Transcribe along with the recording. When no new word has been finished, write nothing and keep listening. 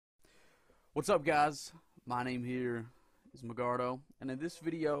What's up, guys? My name here is Magardo, and in this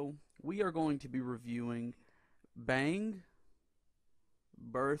video we are going to be reviewing Bang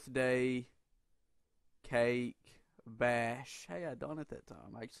Birthday Cake Bash. Hey, I done it that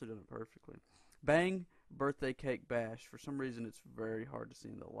time. I actually done it perfectly. Bang Birthday Cake Bash. For some reason it's very hard to see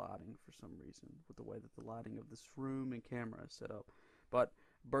in the lighting for some reason with the way that the lighting of this room and camera is set up. But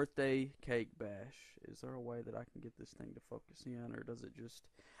Birthday Cake Bash. Is there a way that I can get this thing to focus in, or does it just...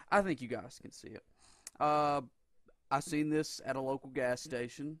 I think you guys can see it. I seen this at a local gas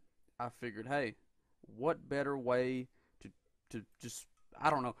station. I figured, hey, what better way to just, I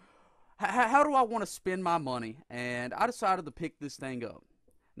don't know, how do I want to spend my money? And I decided to pick this thing up.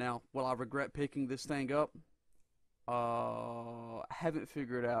 Now, will I regret picking this thing up? I haven't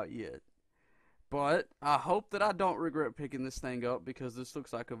figured it out yet. But I hope that I don't regret picking this thing up because this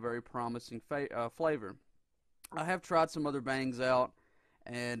looks like a very promising flavor. I have tried some other Bangs out,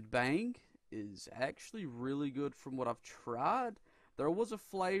 and Bang is actually really good from what I've tried. There was a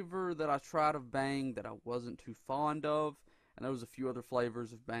flavor that I tried of Bang that I wasn't too fond of, and there was a few other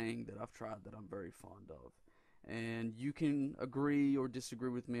flavors of Bang that I've tried that I'm very fond of. And you can agree or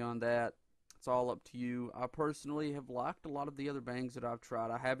disagree with me on that. It's all up to you. I personally have liked a lot of the other Bangs that I've tried.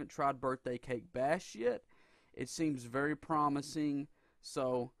 I haven't tried Birthday Cake Bash yet. It seems very promising.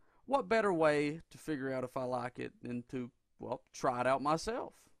 So what better way to figure out if I like it than to, well, try it out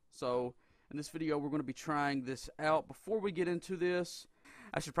myself. So in this video we're going to be trying this out. Before we get into this,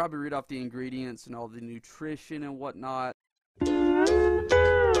 I should probably read off the ingredients and all the nutrition and whatnot.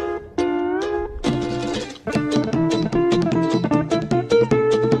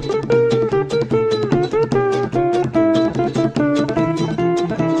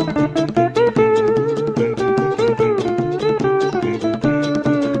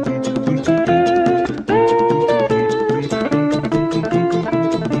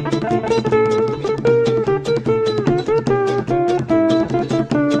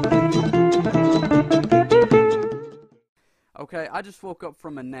 Okay, I just woke up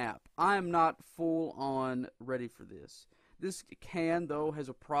from a nap. I am not full on ready for this. This can, though, has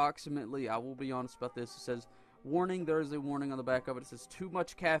approximately, I will be honest about this, it says, warning, there is a warning on the back of it. It says, too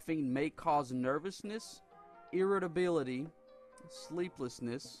much caffeine may cause nervousness, irritability,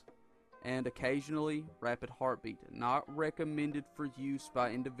 sleeplessness, and occasionally rapid heartbeat. Not recommended for use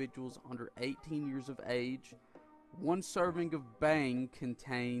by individuals under 18 years of age. One serving of Bang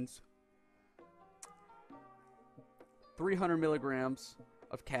contains 300 milligrams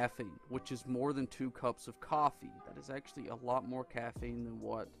of caffeine, which is more than 2 cups of coffee. That is actually a lot more caffeine than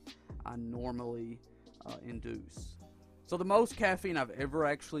what I normally induce. So the most caffeine I've ever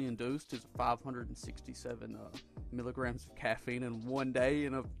actually induced is 567 milligrams of caffeine in one day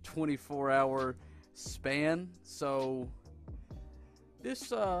in a 24-hour span. So this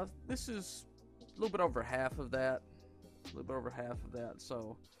is a little bit over half of that.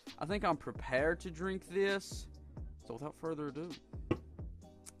 So I think I'm prepared to drink this. So without further ado,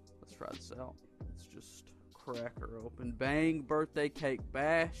 let's try this out. Let's just crack her open. Bang Birthday Cake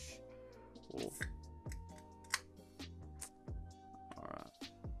Bash. Ooh. Alright.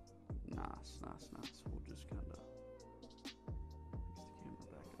 Nice. We'll just kind of fix the camera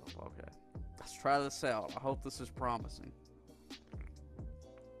back up. Okay. Let's try this out. I hope this is promising.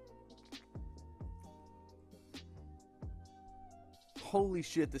 Holy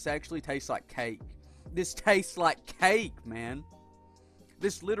shit, this actually tastes like cake. This tastes like cake, man.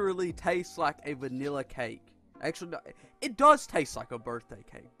 This literally tastes like a vanilla cake. Actually, it does taste like a birthday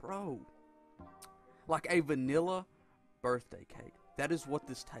cake, bro. Like a vanilla birthday cake. That is what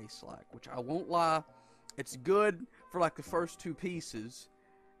this tastes like, which I won't lie. It's good for like the first 2 pieces.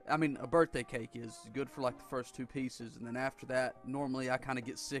 I mean, a birthday cake is good for like the first 2 pieces, and then after that, normally I kind of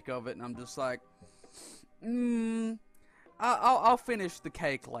get sick of it, and I'm just like, I'll finish the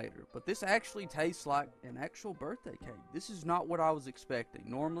cake later, but this actually tastes like an actual birthday cake. This is not what I was expecting.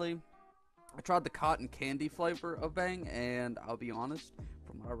 Normally, I tried the cotton candy flavor of Bang, and I'll be honest,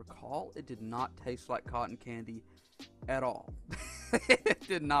 from what I recall, it did not taste like cotton candy at all. It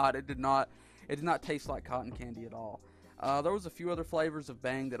did not taste like cotton candy at all. There was a few other flavors of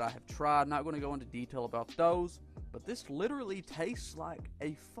Bang that I have tried. Not going to go into detail about those, but this literally tastes like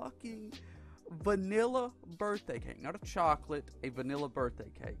a fucking vanilla birthday cake. Not a chocolate, a vanilla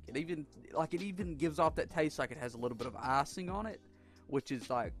birthday cake. It even gives off that taste like it has a little bit of icing on it, which is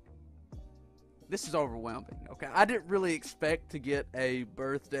like, this is overwhelming. Okay, I didn't really expect to get a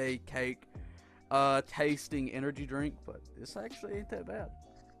birthday cake tasting energy drink, but this actually ain't that bad.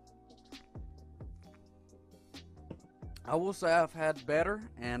 I will say I've had better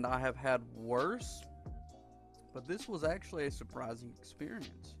and I have had worse, but this was actually a surprising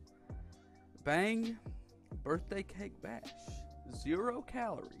experience. Bang birthday cake bash. 0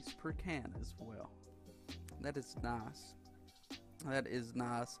 calories per can as well. That is nice. That is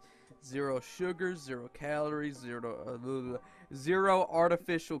nice. 0 sugars, 0 calories, 0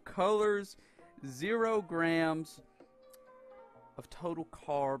 artificial colors, 0 grams of total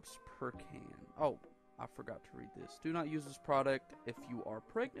carbs per can. Oh, I forgot to read this. Do not use this product if you are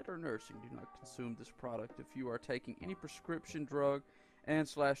pregnant or nursing. Do not consume this product if you are taking any prescription drug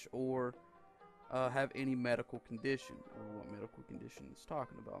or have any medical condition. I don't know what medical condition it's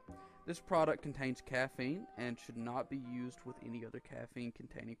talking about. This product contains caffeine and should not be used with any other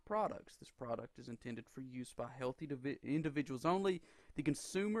caffeine-containing products. This product is intended for use by healthy individuals only. The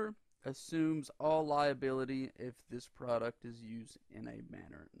consumer assumes all liability if this product is used in a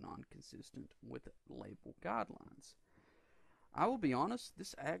manner non-consistent with label guidelines. I will be honest,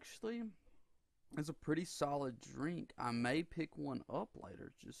 this actually is a pretty solid drink. I may pick one up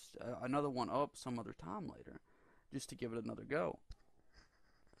later, just another one up some other time later, just to give it another go.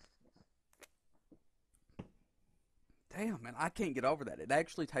 Damn, man, I can't get over that. It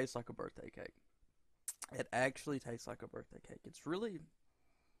actually tastes like a birthday cake. It actually tastes like a birthday cake. It's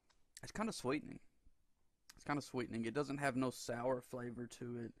kind of sweetening. It's kind of sweetening. It doesn't have no sour flavor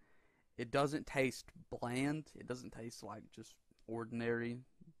to it. It doesn't taste bland. It doesn't taste like just ordinary,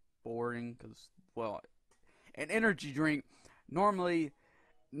 boring. Because, well, an energy drink normally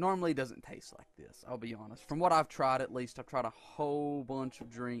doesn't taste like this. I'll be honest. From what I've tried, at least, I've tried a whole bunch of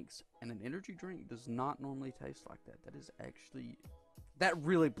drinks, and an energy drink does not normally taste like that. That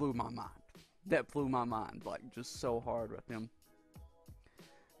really blew my mind. That blew my mind, like, just so hard with them.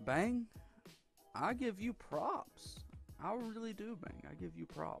 Bang, I give you props. I really do, Bang. I give you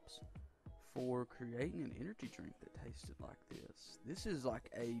props for creating an energy drink that tasted like this. This is like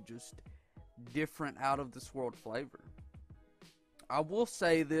a just different, out of this world flavor. I will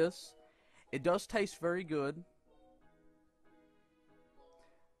say this, it does taste very good.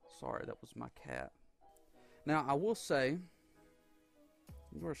 Sorry, that was my cat. Now, I will say,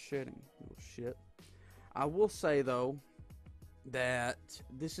 you are shitting, little shit. I will say, though, that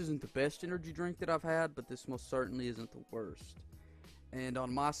this isn't the best energy drink that I've had, but this most certainly isn't the worst. And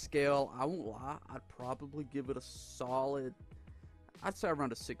on my scale, I won't lie, I'd probably give it a solid, I'd say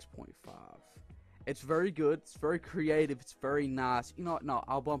around a 6.5. It's very good, it's very creative, it's very nice. You know what, no,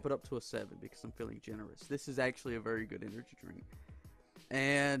 I'll bump it up to a 7 because I'm feeling generous. This is actually a very good energy drink.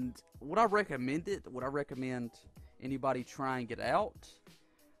 And would I recommend it? Would I recommend anybody trying it out?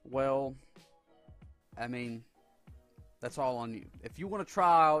 Well, I mean, that's all on you. If you want to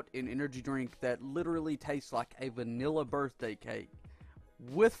try out an energy drink that literally tastes like a vanilla birthday cake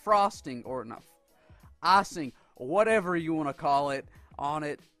with frosting, or not, icing, whatever you want to call it, on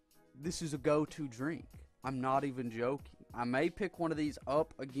it, this is a go-to drink. I'm not even joking. I may pick one of these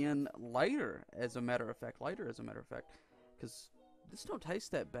up again later, as a matter of fact, because this don't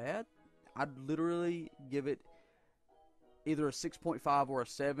taste that bad. I'd literally give it either a 6.5 or a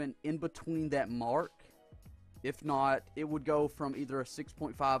 7 in between that mark. If not, it would go from either a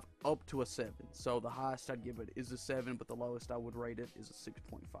 6.5 up to a 7. So the highest I'd give it is a 7, but the lowest I would rate it is a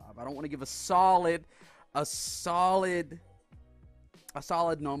 6.5. I don't want to give a solid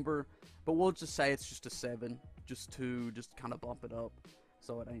number, but we'll just say it's just a 7, just to kind of bump it up,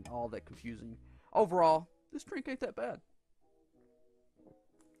 so it ain't all that confusing. Overall, this drink ain't that bad.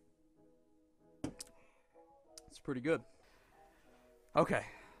 It's pretty good. Okay.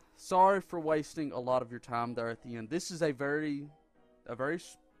 Sorry for wasting a lot of your time there at the end. This is this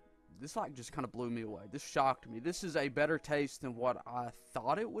like just kind of blew me away. This shocked me. This is a better taste than what I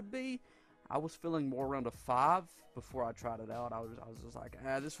thought it would be. I was feeling more around a 5 before I tried it out. I was just like,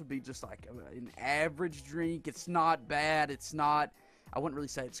 this would be just like an average drink. It's not bad. It's not, I wouldn't really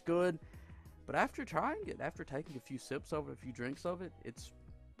say it's good. But after trying it, after taking a few sips of it, a few drinks of it,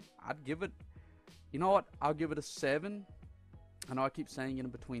 I'd give it, you know what? I'll give it a 7. I know I keep saying in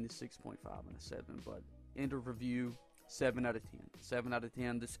between the 6.5 and a 7, but end of review, 7 out of 10. 7 out of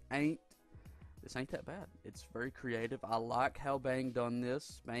 10. This ain't that bad. It's very creative. I like how Bang done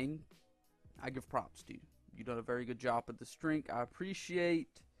this. Bang, I give props to you. You done a very good job with this drink. I appreciate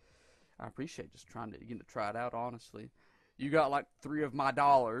just trying to get to try it out, honestly. You got like $3 of my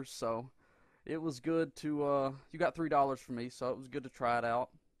dollars, so it was good to you got $3 from me, so it was good to try it out.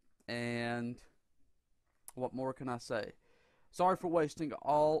 And what more can I say? Sorry for wasting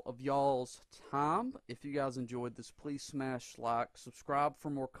all of y'all's time. If you guys enjoyed this, please smash like, subscribe for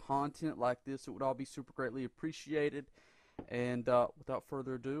more content like this. It would all be super greatly appreciated. And without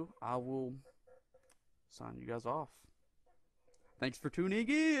further ado, I will sign you guys off. Thanks for tuning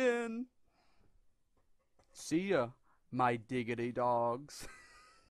in. See ya, my diggity dogs.